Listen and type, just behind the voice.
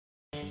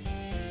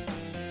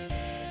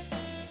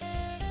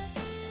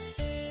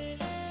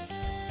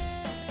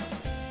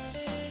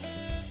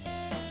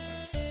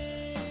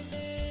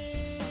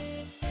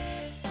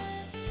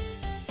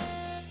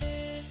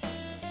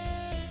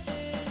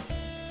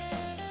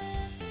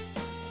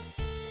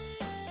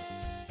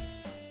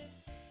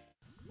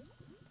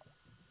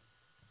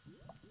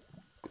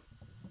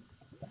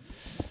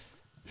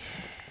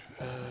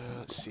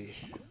see.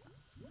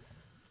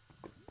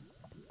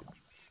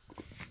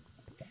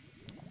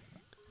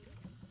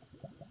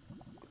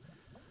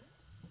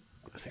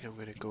 I think I'm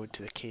going to go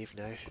into the cave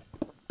now,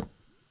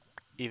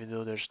 even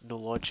though there's no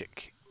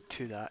logic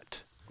to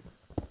that.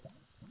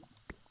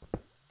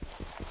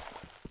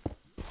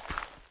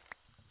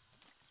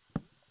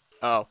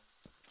 Oh.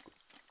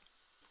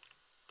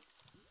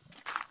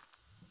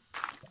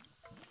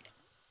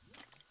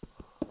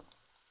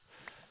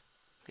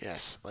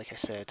 Yes, like I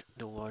said,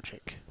 no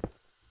logic.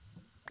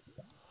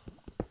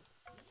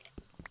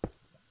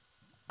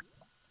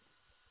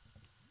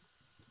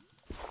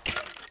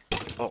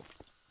 Oh.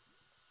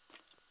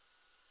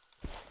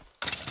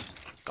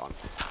 Gone.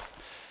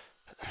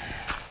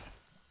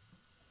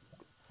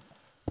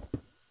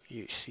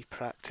 UHC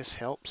practice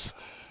helps.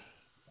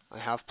 I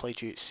have played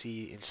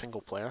UHC in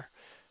single player.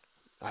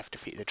 I've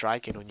defeated the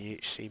dragon on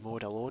UHC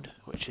mode alone,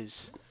 which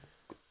is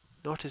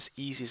not as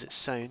easy as it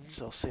sounds,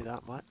 I'll say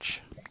that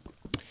much.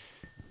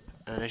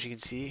 And as you can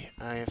see,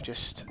 I have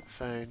just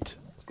found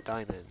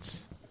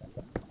diamonds,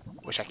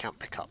 which I can't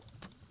pick up.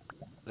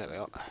 There we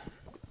go.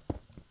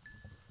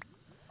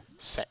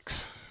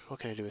 6. What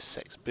can I do with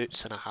 6?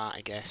 Boots and a hat,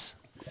 I guess.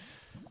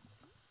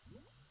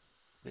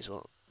 May as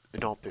well.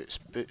 Not boots.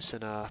 Boots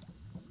and a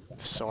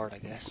sword, I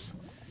guess.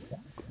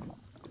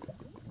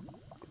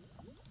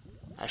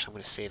 Actually, I'm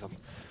going to save them,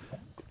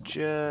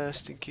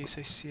 just in case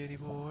I see any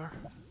more.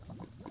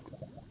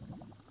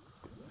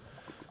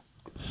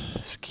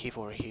 There's a cave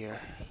over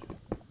here.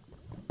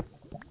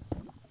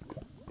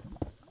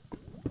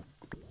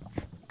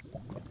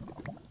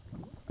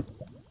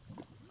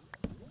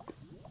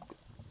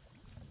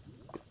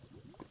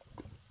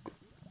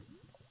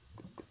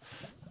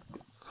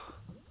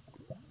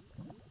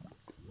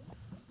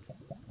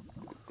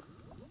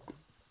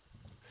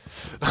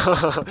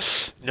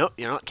 Nope,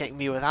 you're not getting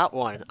me with that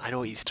one. I know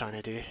what he's trying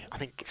to do. I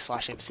think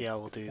 /MCL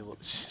will do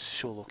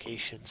show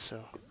location,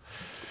 so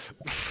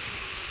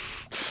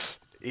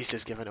he's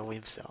just giving away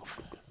himself.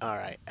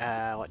 Alright,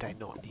 what do I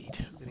not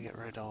need? I'm gonna get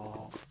rid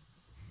of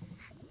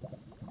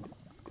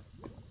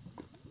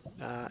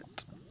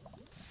that,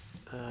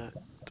 that.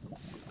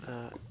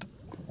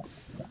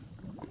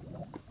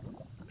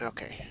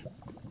 Okay.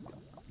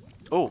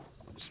 Oh,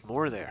 there's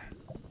more there.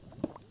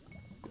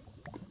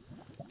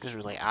 Doesn't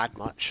really add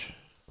much.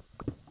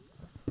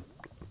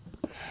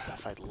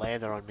 If I had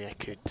leather on me, I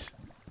could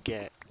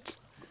get.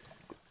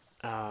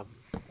 Hang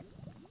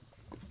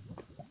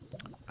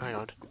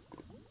on.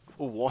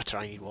 Oh, water.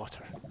 I need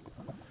water.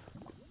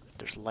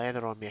 There's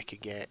leather on me. I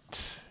could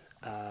get.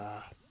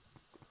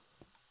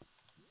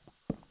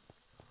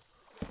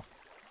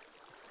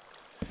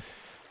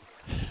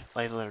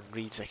 Leather and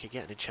reeds. I could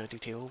get an enchanting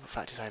table. The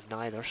fact is, I have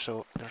neither,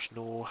 so there's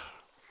no.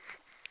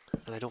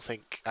 And I don't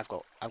think I've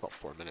got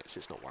 4 minutes.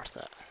 It's not worth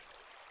it.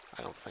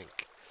 I don't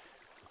think.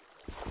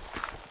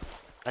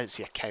 I didn't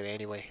see a cow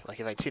anyway. Like,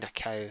 if I'd seen a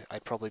cow,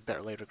 I'd probably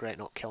bitterly regret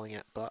not killing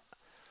it, but...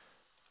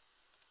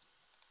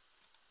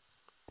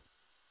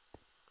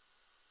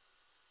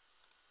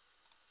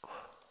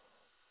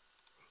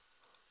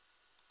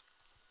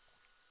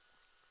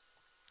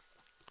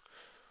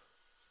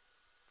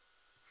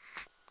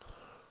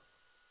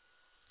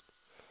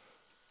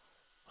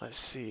 Let's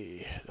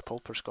see, the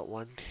pulper's got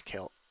one.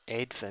 Kill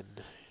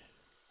Edvin.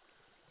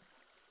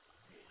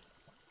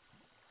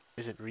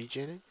 Isn't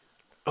regening?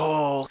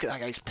 Oh, look at that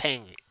guy's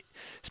ping.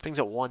 His ping's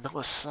at 1, that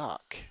must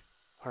suck.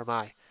 Where am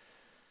I?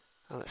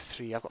 I'm at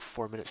 3, I've got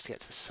 4 minutes to get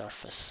to the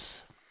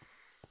surface.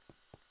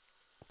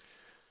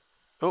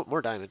 Oh,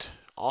 more diamond.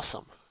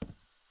 Awesome.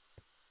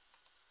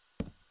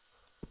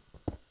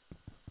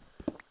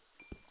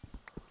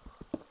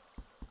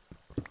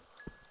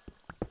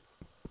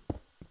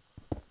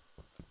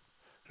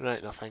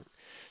 Right, nothing.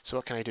 So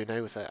what can I do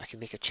now with it? I can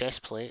make a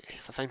chest plate.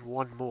 If I find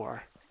one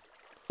more...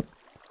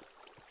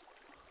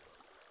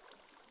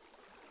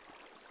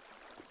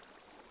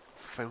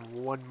 If I find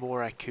one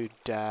more, I could...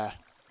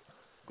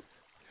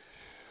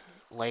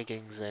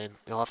 leggings then.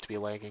 It'll have to be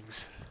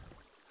leggings.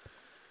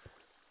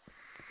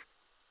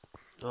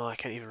 Oh, I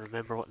can't even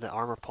remember what the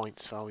armor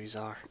points values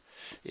are.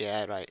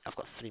 Yeah, right. I've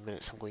got 3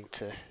 minutes. I'm going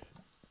to...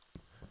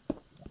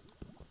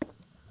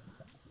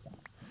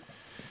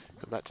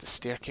 go back to the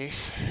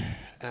staircase.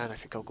 And I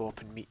think I'll go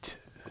up and meet...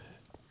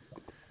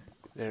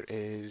 There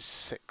is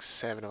 6,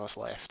 7 of us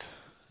left.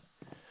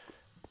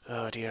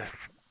 Oh dear.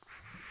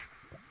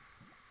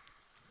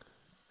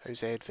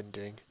 How's Edvin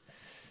doing?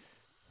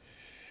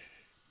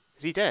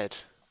 Is he dead?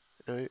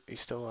 No,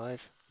 he's still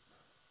alive.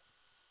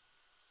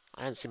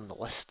 I haven't seen him on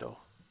the list though.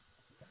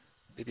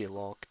 Maybe he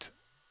logged.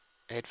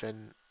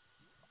 Edvin.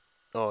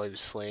 Oh, he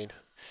was slain.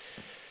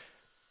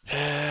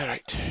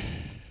 Right.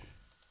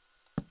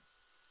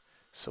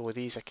 So with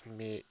these I can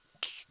make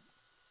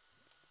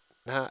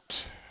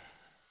that.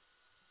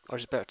 Or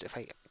is it better if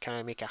can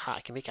I make a hat?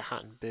 I can make a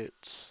hat and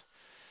boots.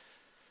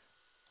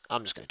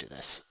 I'm just gonna do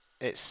this.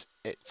 It's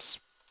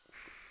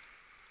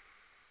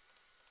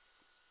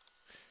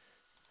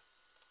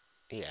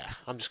yeah,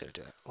 I'm just gonna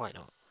do it. Why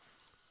not?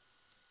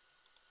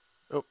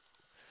 Oh.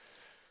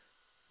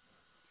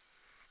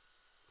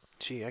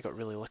 Gee, I got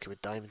really lucky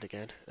with diamond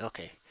again.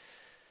 Okay.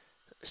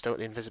 Still got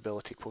the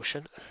invisibility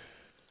potion.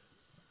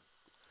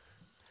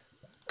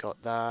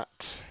 Got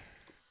that.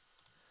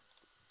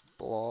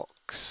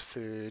 Blocks,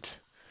 food.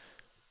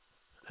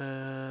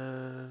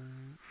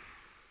 I'm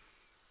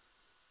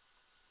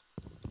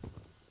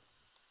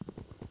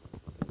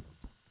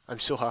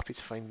so happy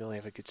to finally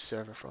have a good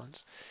server for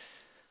once.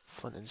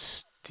 Flint and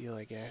steel,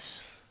 I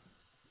guess.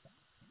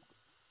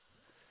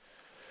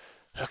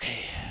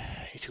 Okay,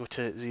 I need to go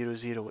to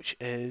 00, which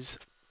is...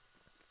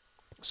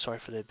 Sorry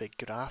for the big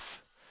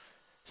graph.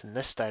 It's in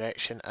this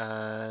direction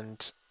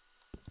and...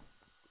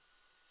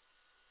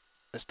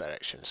 this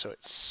direction, so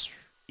it's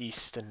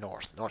east and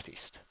north,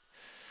 northeast.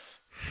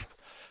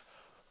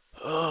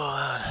 Oh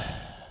man.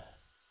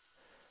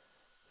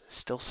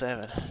 Still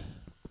 7.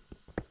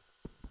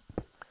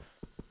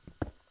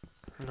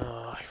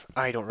 No,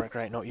 I don't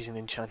regret not using the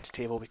enchanted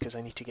table because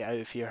I need to get out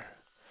of here.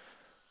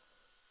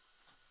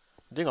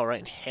 I'm doing alright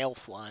in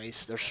health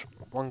wise. There's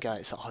one guy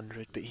that's at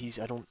 100, but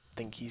I don't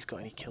think he's got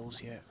any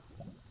kills yet.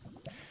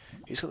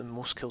 He's got the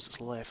most kills that's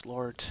left,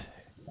 Lord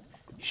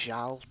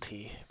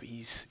Jalti, but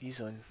he's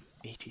on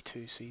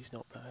 82, so he's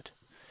not bad.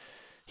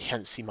 He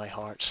can't see my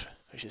heart,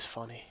 which is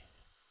funny.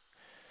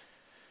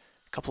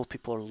 A couple of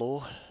people are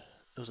low.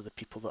 Those are the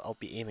people that I'll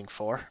be aiming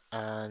for,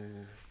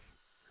 and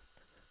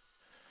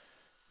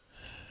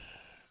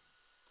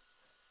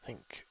I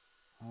think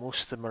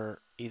most of them are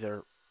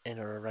either in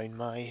or around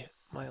my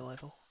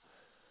level.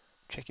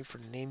 Checking for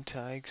name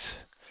tags.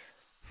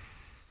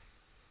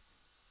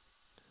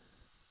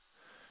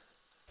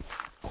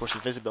 Of course,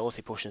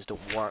 invisibility potions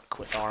don't work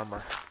with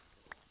armor.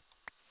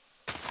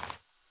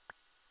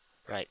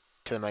 Right,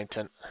 to the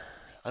mountain.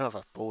 I don't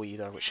have a bow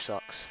either, which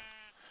sucks.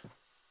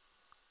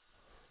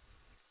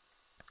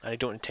 And I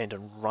don't intend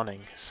on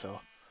running, so...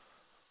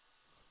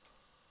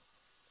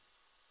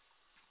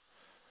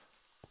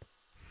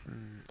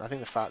 I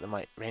think the fact that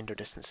my render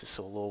distance is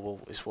so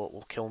low is what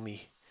will kill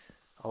me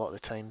a lot of the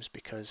times,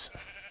 because...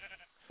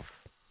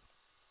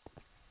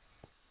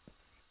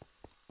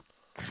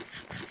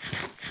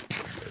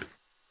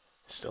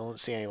 Still don't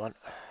see anyone.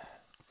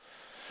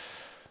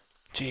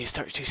 Geez,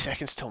 32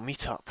 seconds till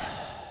meet-up.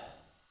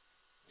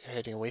 You're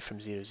heading away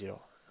from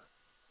 00.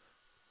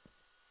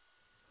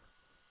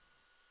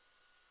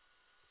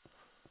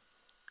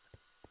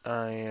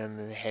 I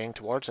am heading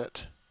towards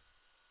it.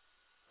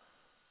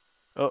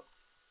 Oh,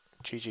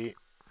 GG.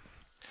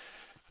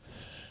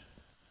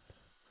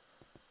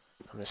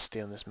 I'm going to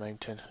stay on this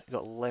mountain. I've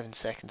got 11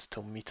 seconds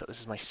till meet-up. This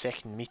is my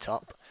second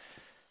meet-up.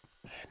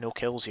 No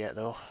kills yet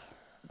though.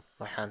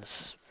 My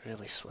hand's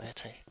really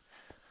sweaty.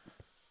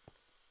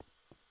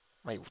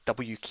 My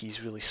W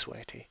key's really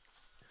sweaty.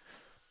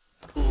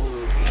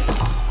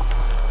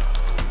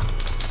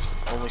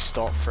 Only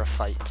stop for a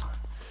fight.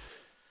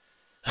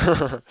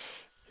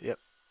 Yep.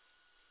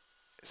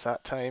 It's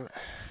that time.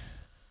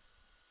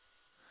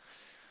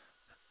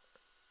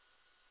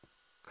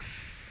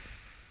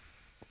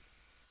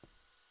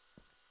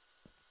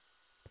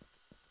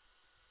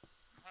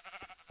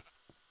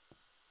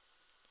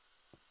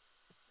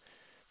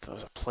 There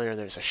was a player,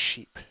 there's a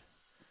sheep.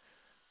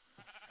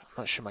 I'm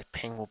not sure my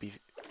ping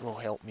will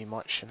help me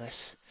much in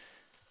this.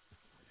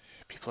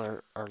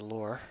 People are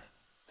lower.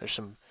 There's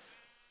some...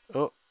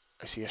 Oh,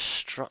 I see a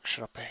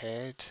structure up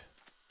ahead.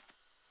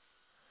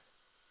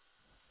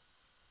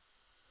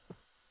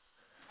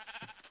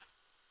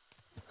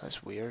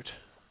 That's weird.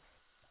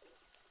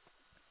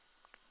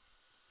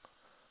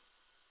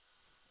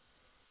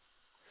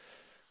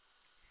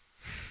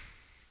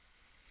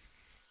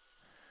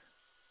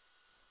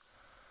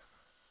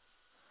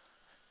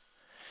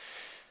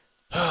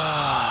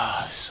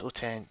 So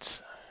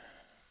tense.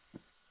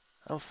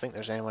 I don't think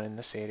there's anyone in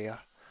this area.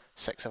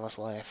 6 of us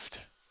left.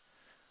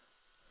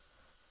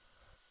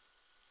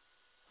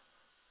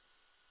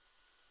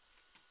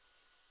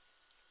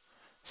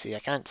 See, I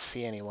can't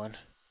see anyone.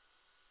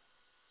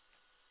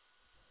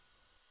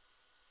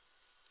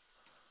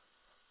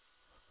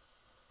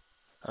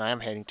 And I am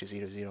heading to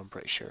 00, I'm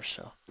pretty sure,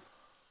 so...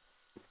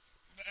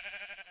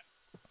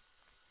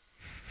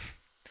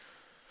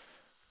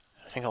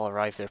 I think I'll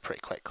arrive there pretty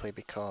quickly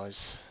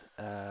because...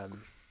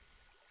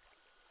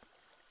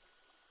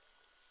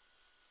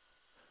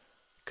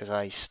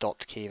 I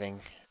stopped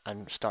caving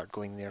and started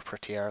going there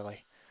pretty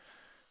early.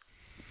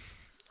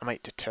 I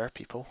might deter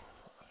people.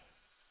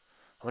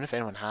 I wonder if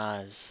anyone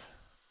has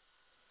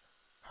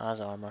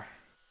armor.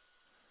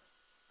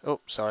 Oh,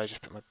 sorry, I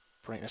just put my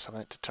brightness up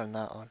on it to turn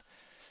that on.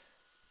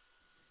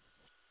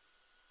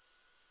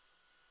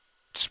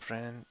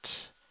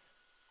 Sprint.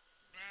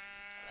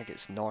 I think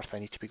it's north I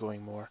need to be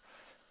going more.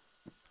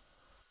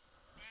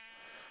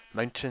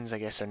 Mountains, I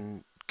guess, are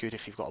good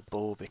if you've got a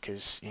bow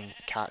because you can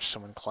catch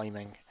someone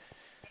climbing.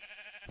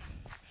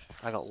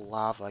 I got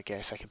lava, I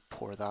guess I could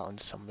pour that on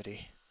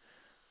somebody.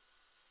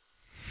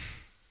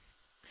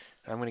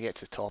 I'm going to get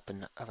to the top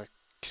and have a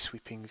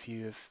sweeping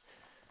view of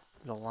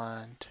the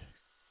land.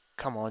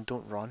 Come on,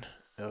 don't run.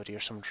 Oh dear,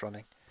 someone's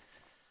running.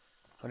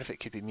 I wonder if it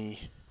could be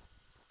me.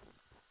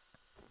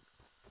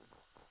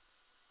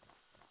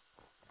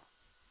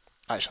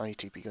 Actually, I need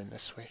to be going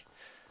this way.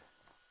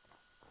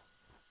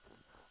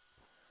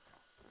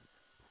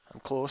 I'm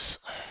close.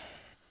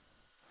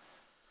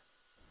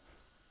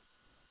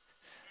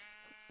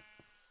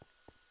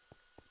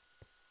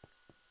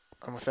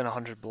 I'm within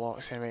 100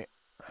 blocks anyway.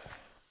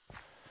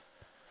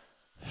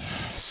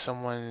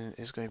 Someone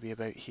is going to be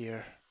about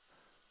here.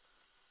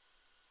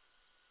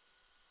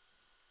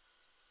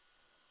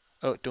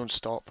 Oh, don't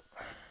stop.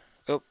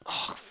 Oh,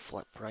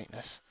 flip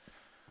brightness.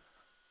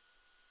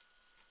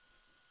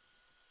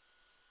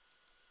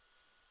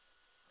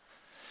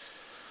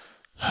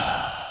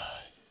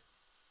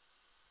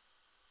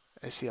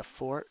 Is he a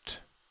fort?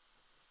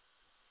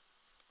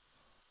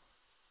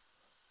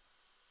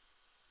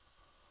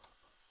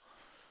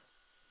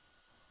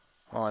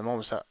 Oh,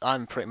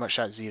 I'm pretty much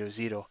at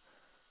 0-0.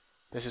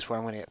 This is where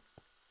I'm going to get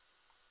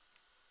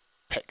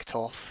picked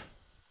off.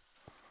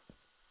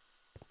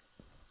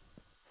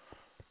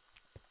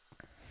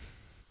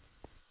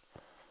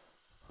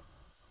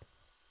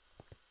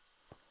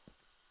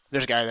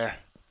 There's a guy there.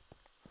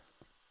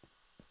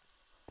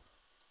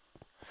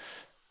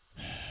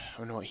 I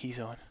don't know what he's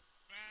on.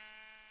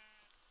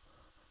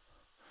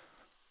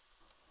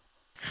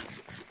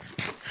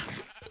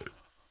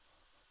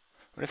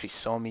 I wonder if he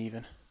saw me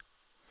even.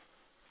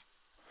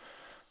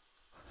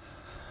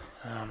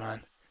 Oh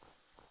man.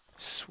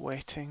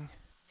 Sweating.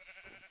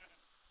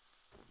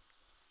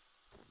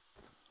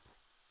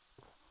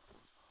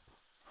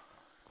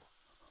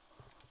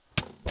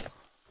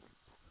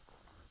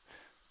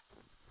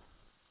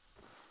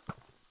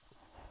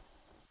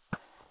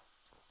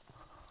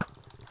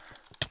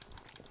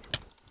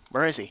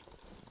 Where is he?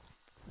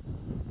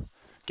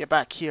 Get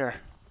back here.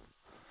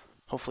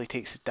 Hopefully he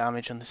takes his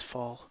damage on this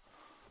fall.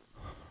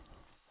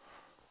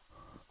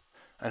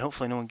 And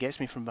hopefully no one gets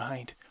me from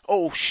behind.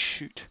 Oh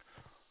shoot!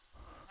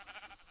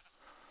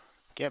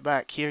 Get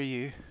back here,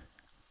 you.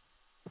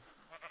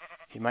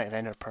 He might have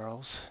ender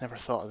pearls. Never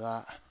thought of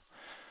that.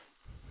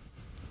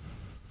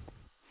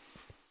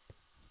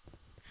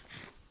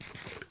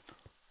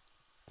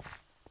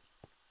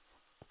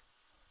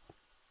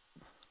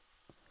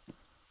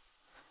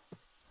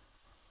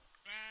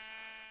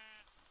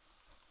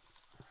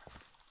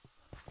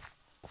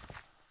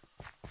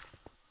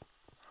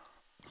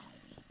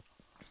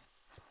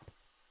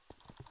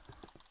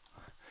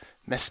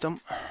 Missed him.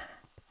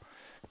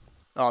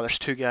 Oh, there's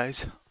two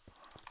guys.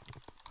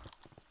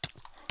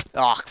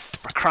 Oh,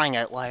 for crying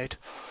out loud.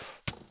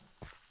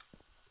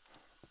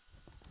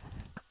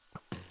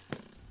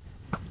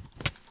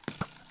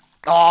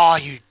 Oh,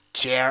 you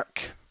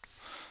jerk.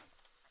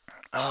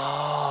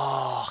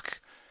 Oh,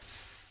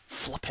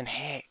 flippin'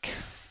 heck.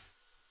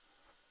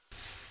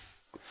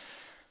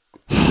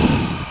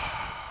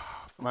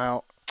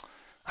 Well,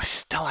 I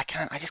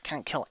just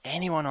can't kill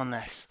anyone on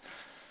this.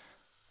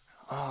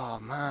 Oh,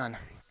 man.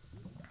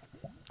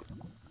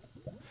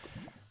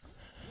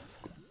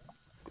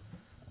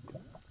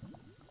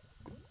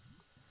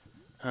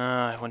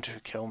 I wonder who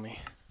killed me.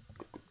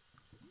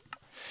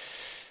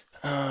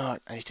 I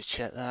need to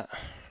check that.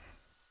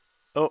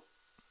 Oh,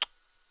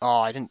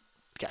 I didn't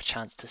get a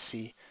chance to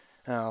see.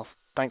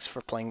 Thanks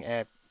for playing,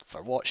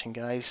 for watching,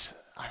 guys.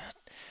 At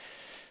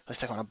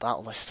least I got on a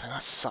battle list, and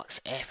that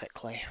sucks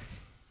epically.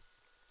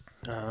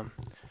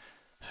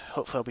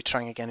 Hopefully I'll be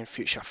trying again in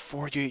future.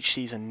 4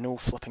 UHCs and no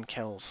flipping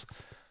kills.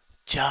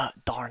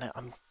 Darn it,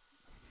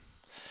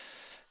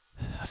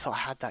 I thought I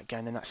had that guy,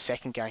 and then that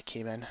second guy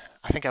came in.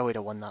 I think I would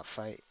have won that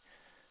fight.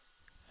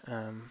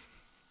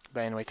 But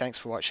anyway, thanks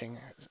for watching.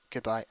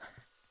 Goodbye.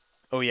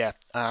 Oh yeah,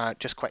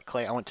 just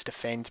quickly, I want to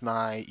defend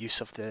my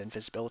use of the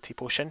invisibility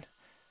potion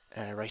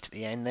right at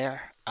the end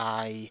there.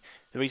 The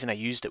reason I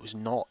used it was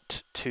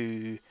not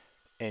to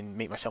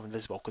make myself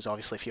invisible, because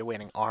obviously if you're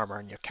wearing armor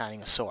and you're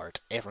carrying a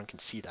sword, everyone can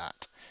see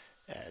that.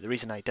 The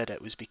reason I did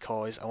it was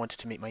because I wanted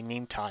to make my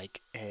name tag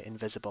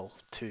invisible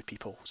to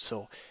people.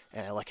 So,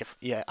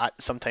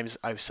 sometimes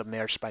I was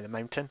submerged by the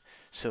mountain,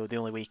 so the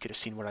only way you could have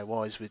seen where I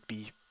was would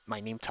be my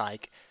name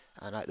tag,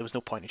 and there was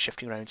no point in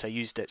shifting around, so I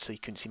used it so you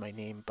couldn't see my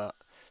name. But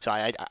so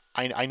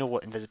I know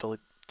what invisibility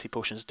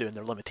potions do and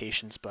their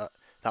limitations, but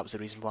that was the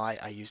reason why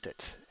I used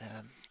it,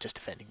 just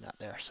defending that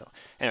there. So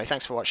anyway,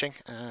 thanks for watching.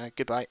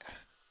 Goodbye.